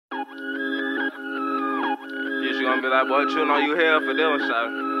Be like, boy, chillin' on you here for them, shot.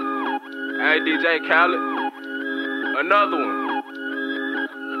 Hey, DJ Khaled, another one.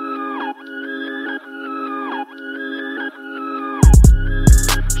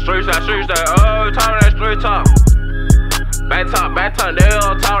 Street shot, oh, talking that street talk. Back top, they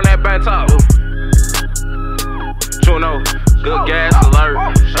all talking that back top. Chuno, good gas alert.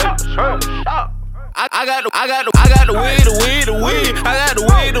 I got the weed. I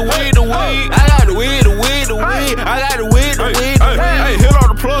got the weed. Hey, hit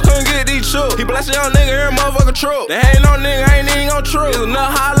on the plug, couldn't get these chooks. He blessed a young nigga, here motherfucking truck. There ain't no nigga, ain't even gon' truck. There's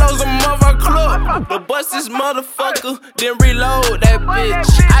enough hollows, a motherfucking club. The bust this motherfucker, then reload that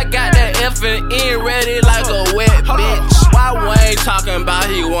bitch. I got that F and N ready like a wet bitch. Why Wayne talking about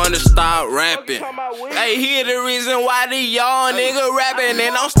he wanna start rapping? Hey, he the reason why the young nigga rapping,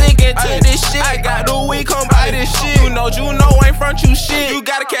 and I'm sticking to this shit. I got the weed, come buy this shit. You know ain't front you shit. You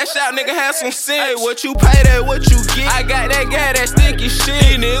gotta cash out, nigga, have some sense. Hey, what you pay, that what you get. I got that gas, that sticky shit.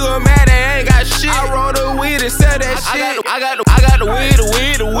 These niggas mad, they ain't got shit. I roll the weed and sell that shit. I got the weed. I got the weed.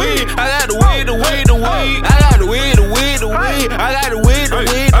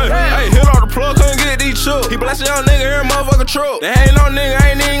 Hey, hit on the plug, couldn't get these chooks. He blessed a young nigga, here motherfucking truck. There ain't no nigga,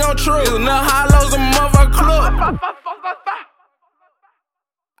 ain't even gon' truck. There's enough hollows, a motherfucking club.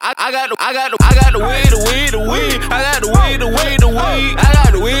 I got the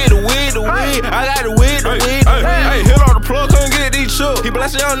weed. Hey, hit on the plug, couldn't get these chooks. He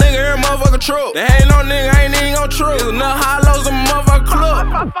blessed a young nigga, here motherfucking truck. There ain't no nigga, ain't even gon' truck. There's enough hollows, a motherfucking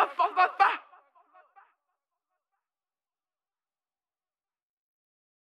club.